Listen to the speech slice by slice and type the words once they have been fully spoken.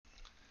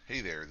Hey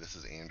there, this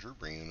is Andrew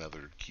bringing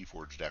another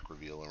Keyforge deck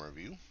reveal and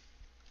review.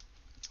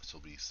 This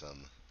will be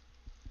some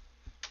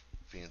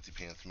Fancy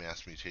Pants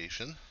Mass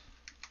Mutation.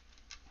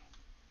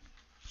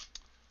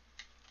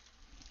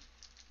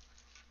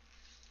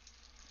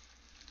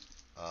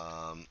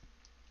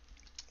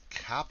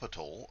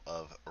 Capital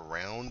of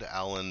Round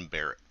Allen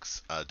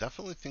Barracks.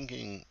 Definitely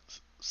thinking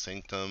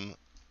Sanctum,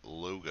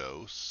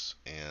 Logos,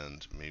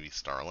 and maybe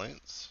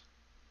Starlights.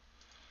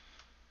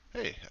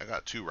 Hey, I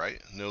got two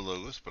right. No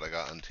Logos, but I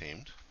got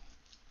Untamed.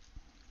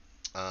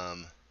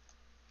 Um,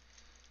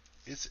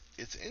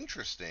 it's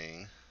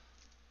interesting.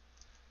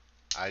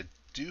 I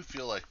do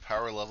feel like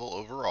power level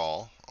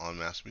overall on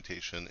Mass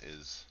Mutation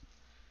is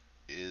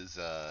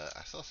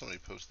I saw somebody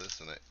post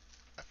this and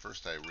at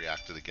first I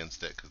reacted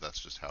against it because that's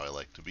just how I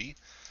like to be.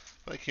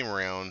 But I came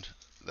around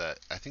that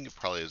I think it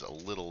probably is a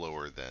little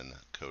lower than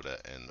Coda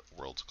and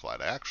Worlds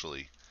Collide. I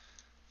actually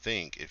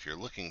think if you're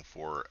looking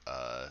for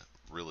a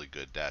really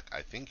good deck,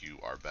 I think you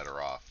are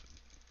better off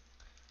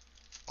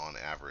on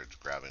average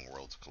grabbing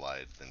Worlds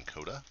Collide than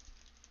Coda.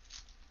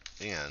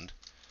 And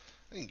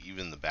I think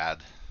even the bad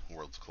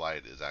Worlds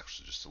Collide is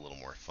actually just a little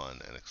more fun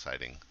and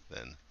exciting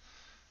than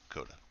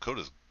Coda.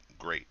 Coda's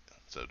great,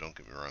 so don't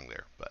get me wrong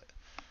there, but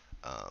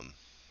um,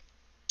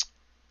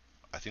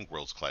 I think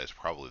Worlds Collide is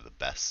probably the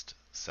best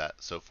set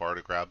so far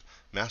to grab.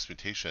 Mass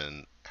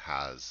Mutation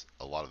has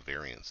a lot of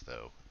variance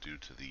though due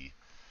to the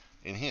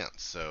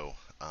enhance. So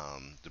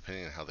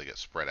depending on how they get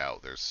spread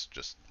out, there's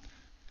just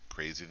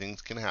crazy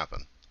things can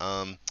happen.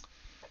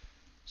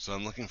 So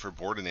I'm looking for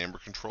board and amber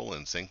control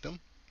in Sanctum.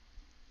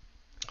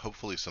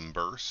 Hopefully some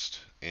burst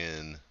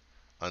in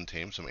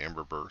Untamed, some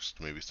amber burst,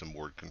 maybe some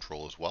board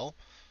control as well.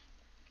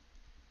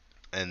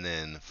 And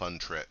then fun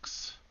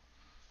tricks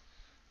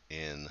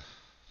in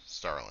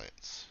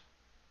Starlights.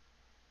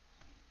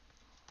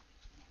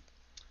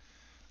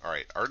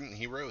 Alright, Ardent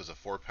Hero is a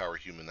 4-power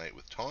human knight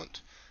with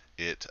taunt.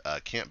 It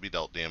can't be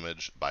dealt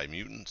damage by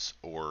mutants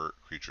or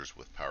creatures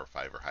with power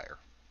 5 or higher.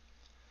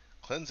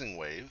 Cleansing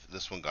Wave,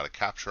 this one got a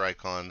capture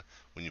icon.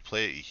 When you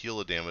play it, you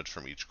heal a damage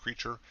from each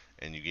creature,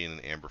 and you gain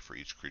an amber for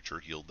each creature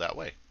healed that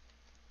way.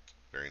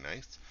 Very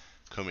nice.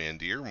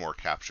 Commandeer, more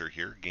capture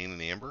here, gain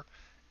an amber.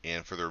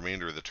 And for the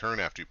remainder of the turn,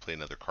 after you play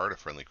another card, a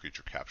friendly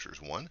creature captures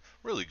 1.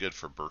 Really good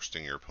for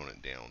bursting your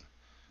opponent down.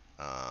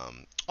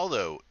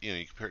 Although,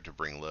 you compare it to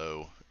Bring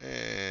Low,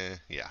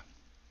 yeah.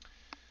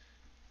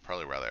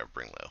 Probably rather have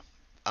Bring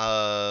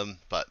Low.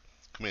 But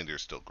Commandeer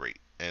is still great.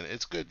 And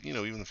it's good,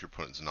 even if your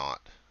opponent's not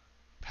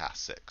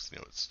past 6,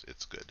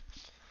 it's good.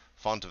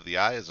 Font of the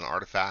Eye is an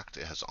artifact.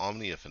 It has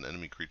Omni. If an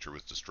enemy creature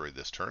was destroyed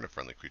this turn, a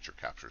friendly creature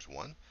captures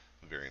 1.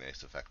 A very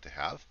nice effect to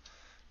have.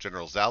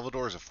 General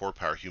Salvador is a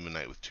 4-power human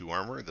knight with 2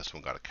 armor. This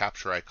one got a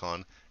capture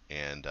icon,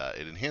 and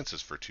it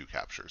enhances for 2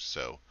 captures.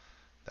 So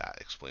that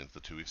explains the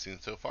 2 we've seen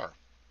so far.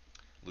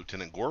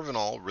 Lieutenant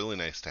Gorvenal, really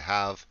nice to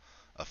have.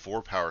 A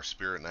 4-power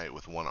spirit knight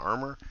with 1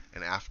 armor,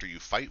 and after you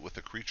fight with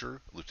a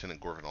creature,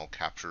 Lieutenant Gorvenal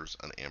captures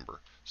an amber.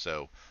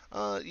 So,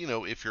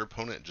 if your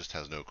opponent just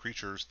has no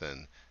creatures,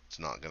 then it's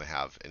not going to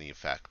have any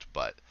effect.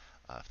 But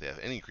if they have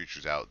any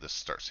creatures out, this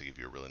starts to give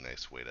you a really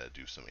nice way to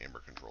do some amber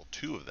control.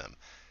 2 of them.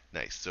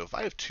 Nice. So if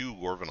I have 2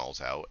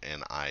 Gorvenals out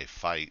and I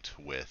fight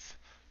with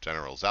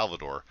General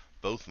Salvador,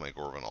 both my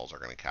Gorvenals are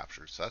going to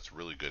capture. So that's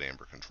really good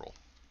amber control.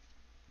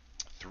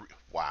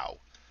 Wow.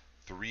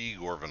 3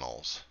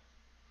 Gorvenals.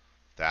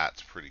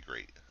 That's pretty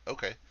great.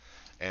 Okay.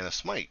 And a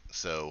Smite.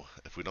 So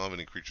if we don't have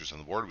any creatures on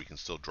the board, we can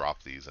still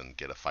drop these and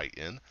get a fight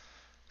in.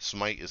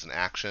 Smite is an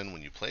action.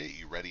 When you play it,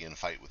 you ready and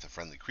fight with a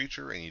friendly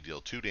creature, and you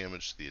deal 2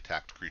 damage to the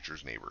attacked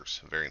creature's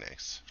neighbors. Very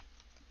nice.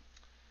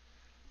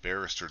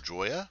 Barrister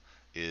Joya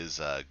is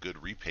a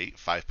good repate,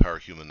 5-power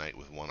human knight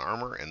with 1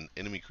 armor, and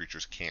enemy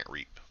creatures can't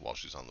reap while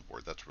she's on the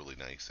board. That's really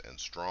nice and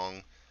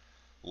strong.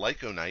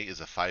 Lyco Knight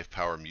is a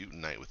 5-power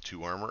mutant knight with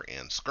 2 armor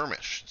and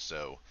skirmish.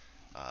 So,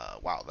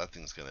 wow, that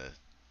thing's going to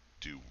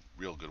do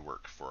real good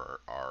work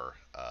for our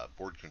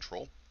board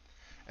control.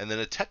 And then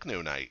a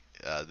Techno Knight.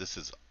 This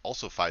is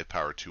also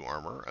 5-power, 2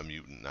 armor, a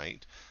mutant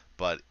knight.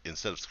 But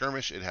instead of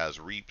skirmish, it has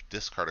reap,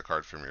 discard a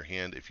card from your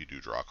hand if you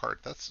do draw a card.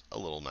 That's a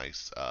little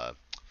nice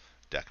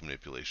deck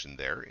manipulation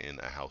there in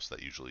a house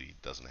that usually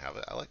doesn't have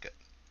it. I like it.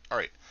 All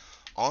right.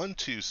 On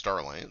to Star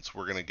Alliance,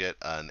 we're going to get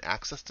an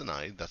Access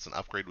Denied. That's an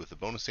upgrade with a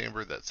bonus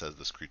amber that says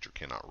this creature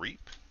cannot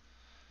reap.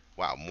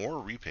 Wow,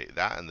 more repay.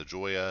 That and the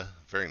Joya,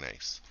 very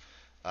nice.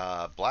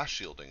 Blast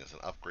Shielding is an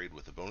upgrade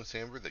with a bonus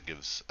amber that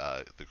gives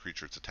the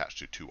creature it's attached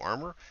to 2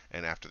 armor,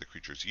 and after the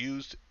creature is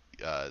used,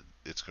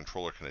 its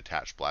controller can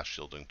attach Blast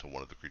Shielding to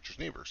one of the creature's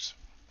neighbors.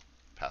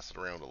 Pass it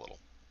around a little.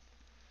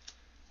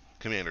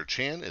 Commander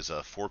Chan is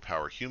a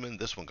 4-power human.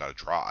 This one got a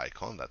draw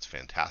icon. That's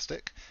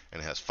fantastic.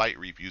 And it has Fight,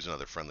 Reap, use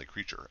another friendly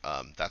creature.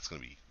 That's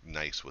going to be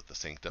nice with the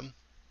Sanctum,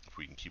 if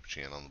we can keep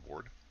Chan on the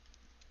board.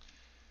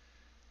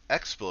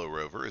 Explo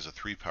Rover is a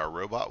 3-power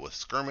robot with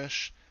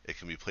Skirmish. It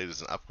can be played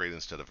as an upgrade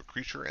instead of a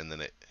creature, and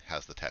then it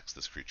has the text,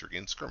 this creature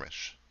gains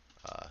Skirmish.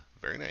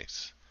 Very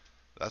nice.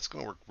 That's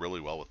going to work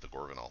really well with the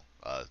Gorvenal.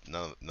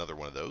 Another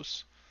one of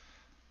those.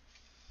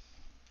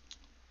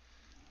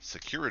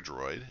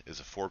 Securidroid is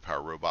a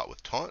 4-power robot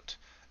with taunt,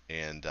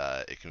 and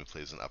it can be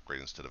played as an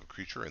upgrade instead of a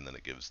creature, and then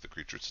it gives the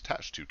creature it's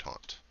attached to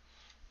taunt.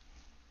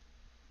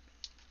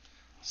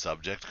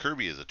 Subject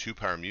Kirby is a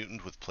 2-power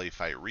mutant with Play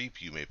Fight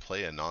Reap. You may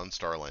play a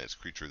non-Star Alliance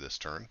creature this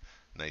turn.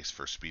 Nice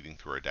for speeding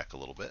through our deck a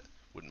little bit.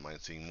 Wouldn't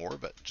mind seeing more,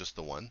 but just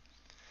the one.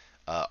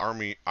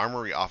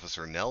 Armory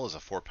Officer Nell is a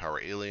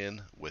 4-power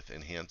alien with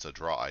Enhance a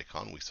Draw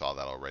icon. We saw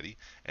that already.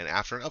 And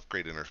after an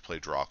upgrade enters play,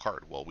 draw a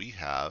card. Well, we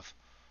have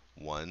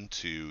 1,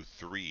 2,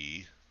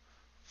 3,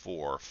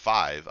 4,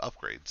 5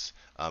 upgrades.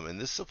 And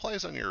this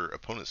applies on your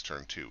opponent's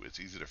turn too. It's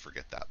easy to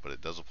forget that, but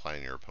it does apply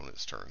on your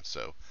opponent's turn.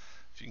 So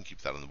if you can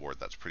keep that on the board,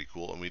 that's pretty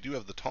cool. And we do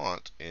have the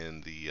taunt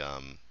in the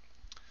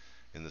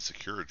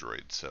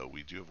Securidroid, so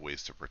we do have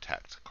ways to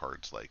protect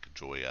cards like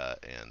Joya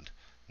and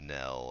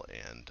Nell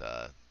and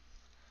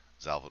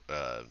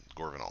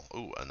Gorvenal.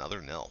 Oh,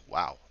 another Nell.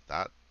 Wow,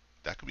 that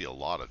could be a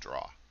lot of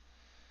draw.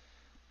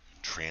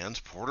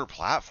 Transporter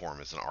Platform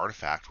is an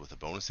artifact with a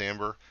bonus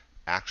amber.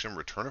 Action,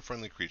 return a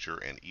friendly creature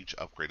and each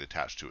upgrade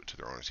attached to it to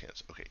their owner's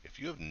hands. Okay, if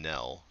you have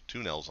Nell, 2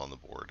 Nells on the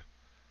board,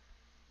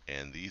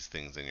 and these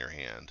things in your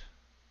hand,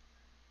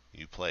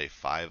 you play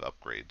 5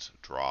 upgrades,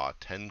 draw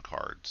 10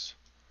 cards,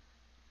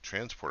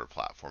 Transporter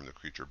Platform the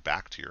creature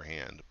back to your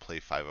hand, play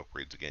 5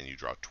 upgrades again, you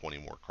draw 20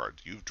 more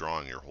cards. You've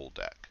drawn your whole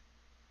deck.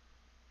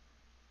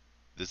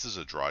 This is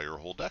a draw your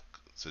whole deck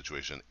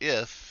situation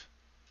if,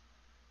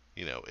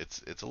 you know,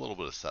 it's a little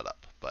bit of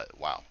setup, but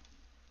wow.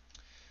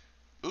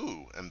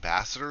 Ooh,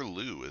 Ambassador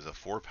Lou is a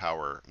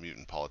 4-power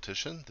mutant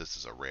politician. This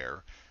is a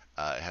rare.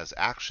 It has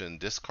action,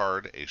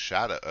 discard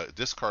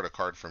a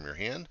card from your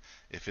hand.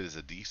 If it is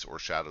a Dees or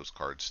Shadows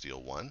card,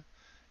 steal 1.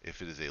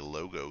 If it is a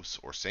Logos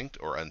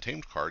or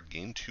Untamed card,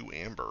 gain 2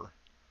 amber.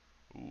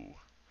 Ooh.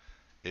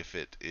 If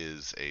it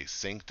is a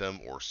Sanctum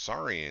or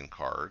Saurian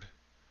card,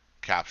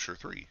 capture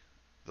 3.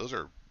 Those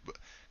are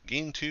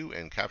gain 2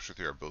 and capture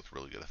 3 are both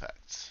really good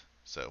effects.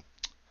 So,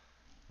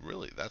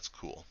 really, that's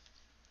cool.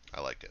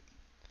 I like it.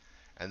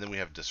 And then we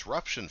have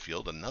Disruption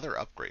Field, another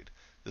upgrade.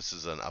 This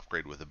is an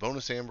upgrade with a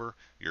bonus amber.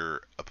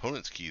 Your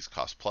opponent's keys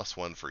cost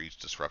 +1 for each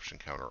disruption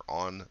counter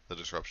on the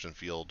Disruption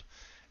Field,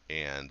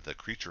 and the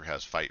creature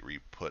has Fight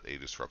Reap, put a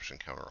disruption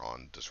counter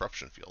on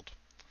Disruption Field.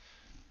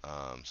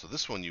 So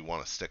this one you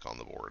want to stick on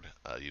the board.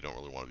 You don't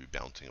really want to be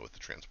bouncing it with the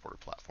Transporter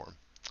Platform.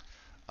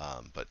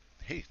 But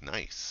hey,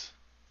 nice.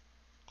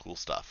 Cool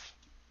stuff.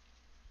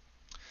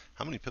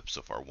 How many pips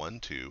so far? 1,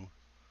 2,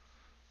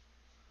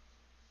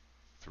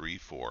 3,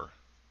 4,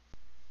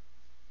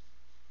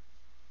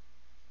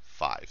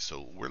 5.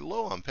 So we're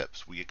low on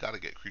pips. We got to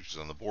get creatures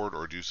on the board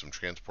or do some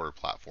Transporter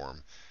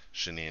Platform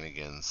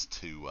shenanigans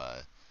to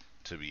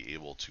be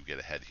able to get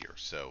ahead here.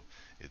 So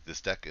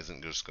this deck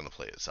isn't just going to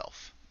play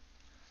itself.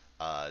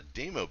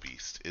 Demo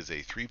Beast is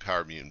a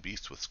 3-power mutant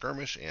beast with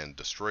Skirmish and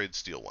Destroyed,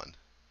 steal 1.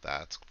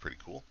 That's pretty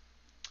cool.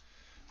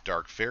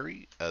 Dark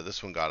Fairy,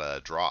 this one got a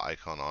draw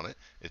icon on it.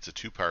 It's a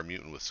 2-power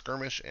mutant with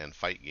Skirmish and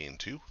Fight, gain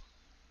 2.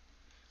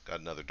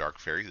 Got another Dark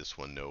Fairy, this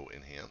one no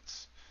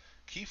enhance.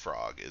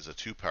 Keyfrog is a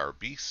 2-power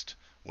beast.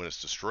 When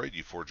it's destroyed,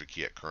 you forge a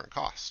key at current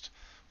cost.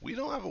 We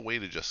don't have a way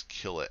to just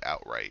kill it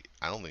outright.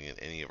 I don't think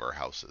in any of our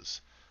houses.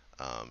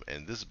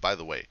 And this, by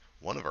the way,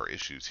 one of our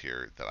issues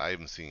here that I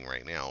am seeing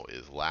right now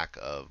is lack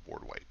of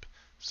board wipe.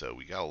 So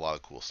we got a lot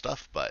of cool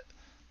stuff, but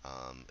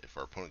if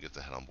our opponent gets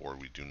ahead on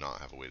board, we do not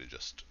have a way to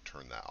just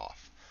turn that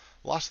off.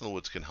 Lost in the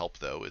Woods can help,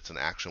 though. It's an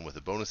action with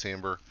a bonus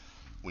amber.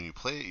 When you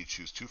play it, you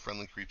choose 2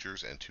 friendly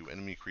creatures and 2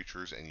 enemy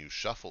creatures, and you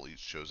shuffle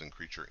each chosen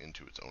creature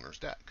into its owner's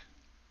deck.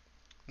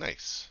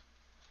 Nice.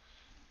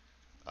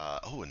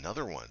 Oh,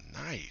 another one.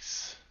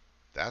 Nice.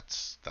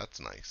 That's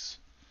nice.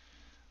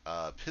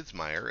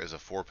 Pithmire is a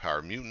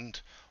 4-power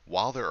mutant.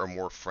 While there are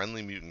more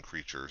friendly mutant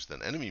creatures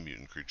than enemy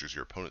mutant creatures,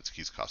 your opponent's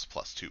keys cost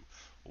 +2.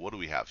 Well, what do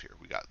we have here?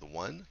 We got the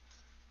 1,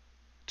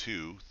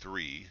 2,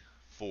 3,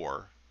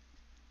 4,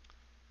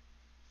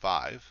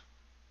 5,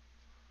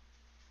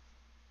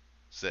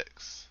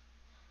 6,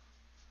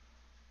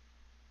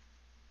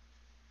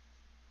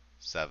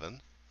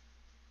 7,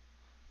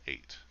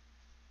 8.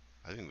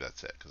 I think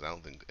that's it, because I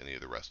don't think any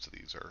of the rest of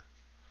these are...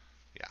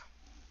 Yeah.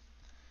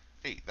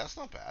 8. That's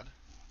not bad.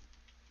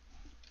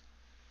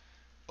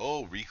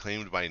 Oh,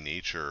 Reclaimed by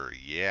Nature.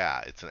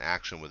 Yeah, it's an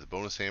action with a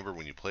bonus amber.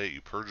 When you play it,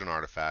 you purge an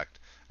artifact,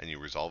 and you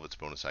resolve its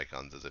bonus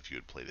icons as if you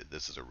had played it.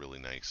 This is a really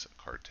nice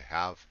card to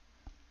have.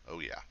 Oh,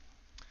 yeah.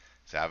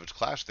 Savage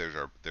Clash, there's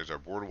our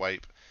board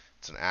wipe.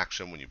 It's an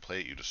action. When you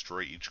play it, you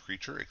destroy each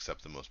creature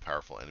except the most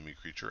powerful enemy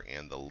creature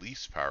and the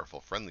least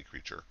powerful friendly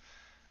creature.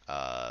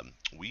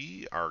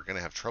 We are going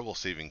to have trouble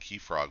saving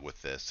Keyfrog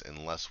with this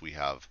unless we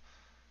have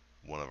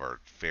one of our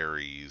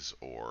fairies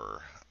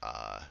or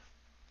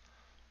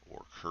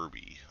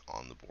Kirby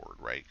on the board,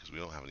 right? Because we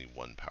don't have any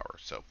 1 power.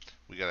 So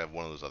we got to have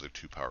one of those other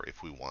 2 power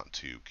if we want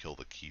to kill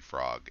the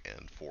Keyfrog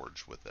and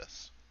forge with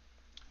this,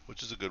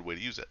 which is a good way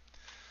to use it.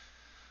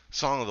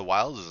 Song of the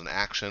Wild is an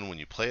action. When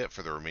you play it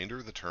for the remainder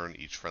of the turn,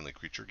 each friendly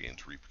creature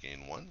gains Reap,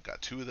 gain 1.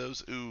 Got 2 of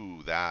those.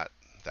 Ooh, that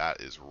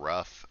is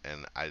rough,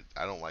 and I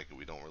don't like it.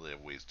 We don't really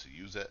have ways to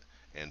use it.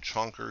 And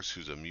Chonkers,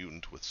 who's a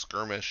mutant with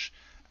Skirmish.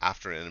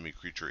 After an enemy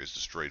creature is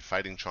destroyed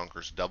fighting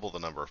Chonkers, double the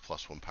number of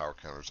 +1 power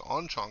counters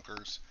on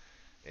Chonkers.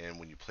 And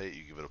when you play it,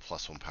 you give it a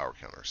 +1 power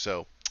counter.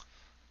 So,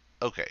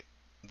 okay,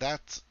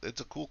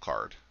 it's a cool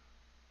card.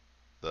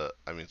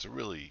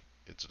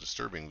 It's a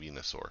disturbing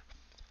Venusaur.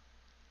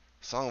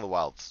 Song of the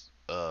Wild's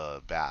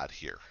bad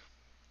here.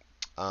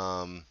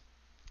 Um,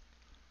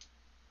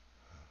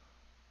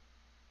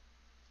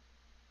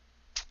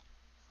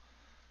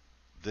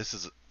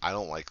 I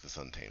don't like this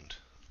Untamed.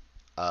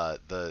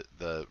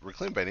 The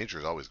Reclaimed by Nature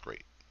is always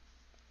great.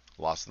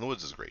 Lost in the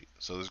Woods is great.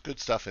 So there's good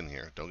stuff in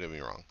here. Don't get me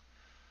wrong.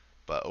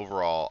 But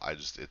overall,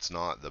 it's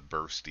not the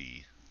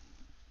bursty,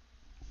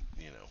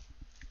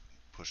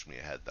 push me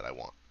ahead that I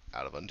want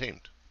out of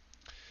Untamed.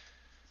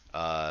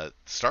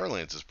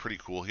 Starlance is pretty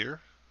cool here.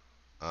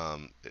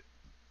 Um,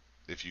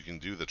 if you can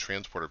do the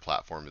transporter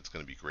platform, it's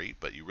going to be great,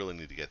 but you really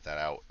need to get that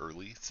out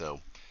early.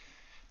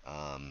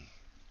 Um,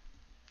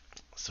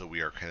 so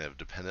we are kind of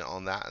dependent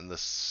on that. And the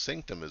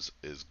Sanctum is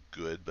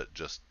good, but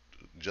just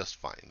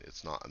fine.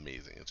 It's not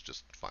amazing. It's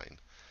just fine.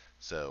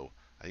 So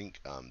I think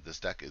this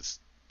deck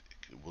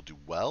will do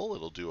well.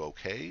 It'll do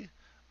okay.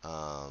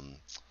 Um,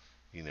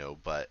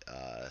 but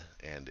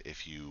and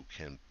if you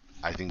can,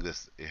 I think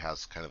it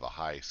has kind of a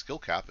high skill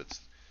cap.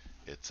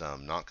 It's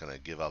not going to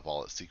give up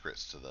all its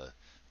secrets to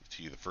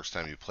you the first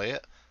time you play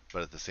it,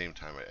 but at the same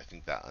time, I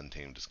think that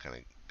Untamed is kind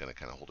of going to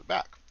kind of hold it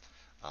back.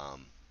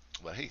 Um,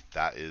 but hey,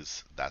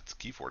 that's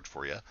Keyforge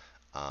for you,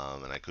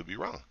 and I could be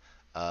wrong.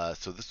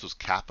 So this was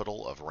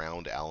Capital of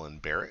Round Allen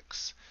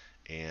Barracks,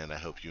 and I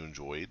hope you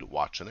enjoyed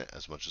watching it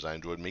as much as I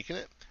enjoyed making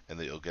it, and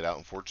that you'll get out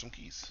and forge some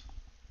keys.